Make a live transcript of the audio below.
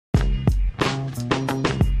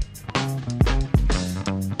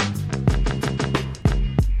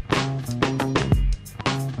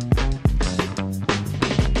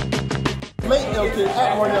Twitter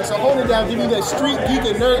at OneYoungsta. So hold it down, give me that Street Geek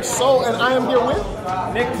and Nerd Soul, and I am here with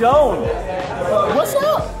Nick Doan. What's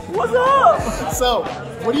up? What's up? So,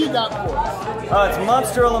 what do you got for us? It's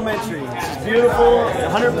Monster Elementary. It's beautiful,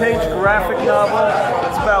 100-page graphic novel.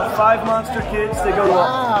 It's about 5 monster kids. They go to an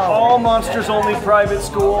all monsters only private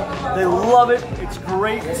school. They love it. It's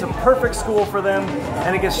great. It's a perfect school for them,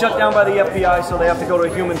 and it gets shut down by the FBI, so they have to go to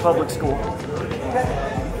a human public school.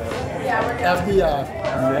 FBI.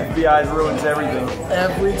 And the FBI ruins everything.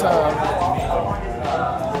 Every time.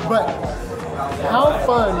 But how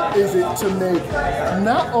fun is it to make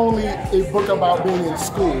not only a book about being in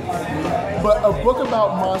school, but a book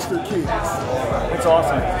about monster kids? It's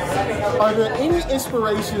awesome. Are there any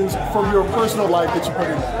inspirations from your personal life that you put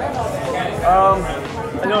in there?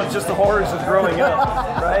 I know it's just the horrors of growing up,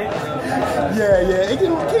 right?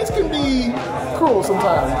 Yeah. Kids can be cruel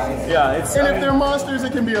sometimes. Yeah, and if they're monsters,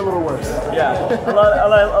 it can be a little worse. Yeah, a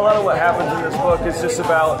lot of what happens in this book is just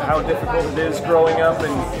about how difficult it is growing up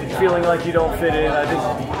and feeling like you don't fit in. I think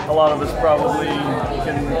a lot of us probably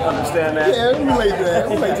can understand that. Yeah, relate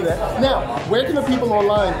to that. Now, where can the people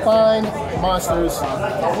online find Monsters?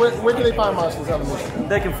 Where can they find Monsters Elementary?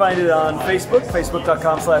 They can find it on Facebook,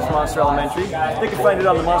 facebook.com/monsterelementary. They can find it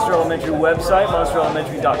on the Monster Elementary website,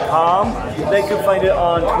 monsterelementary.com. They can find it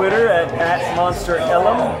on Twitter at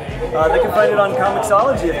MonsterElem. They can find it on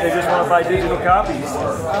Comixology if they just want to buy digital copies.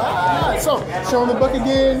 So, show them the book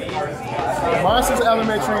again. Monsters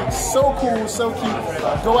Elementary, so cool, so cute.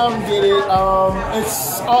 Go out and get it.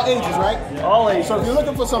 It's all ages, right? All ages. So if you're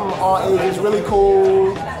looking for something all ages, really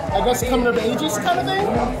cool, I guess coming of ages kind of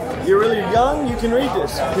thing. You're really young, you can read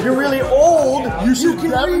this. If you're really old, you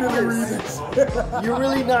can read this. You're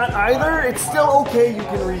really not either, it's still okay, you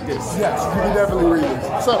can read this. Yes, you can definitely read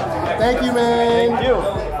this. So, thank you, man. Thank you.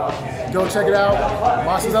 Go check it out.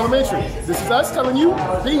 Monsters Elementary. This is us telling you,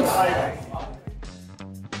 peace.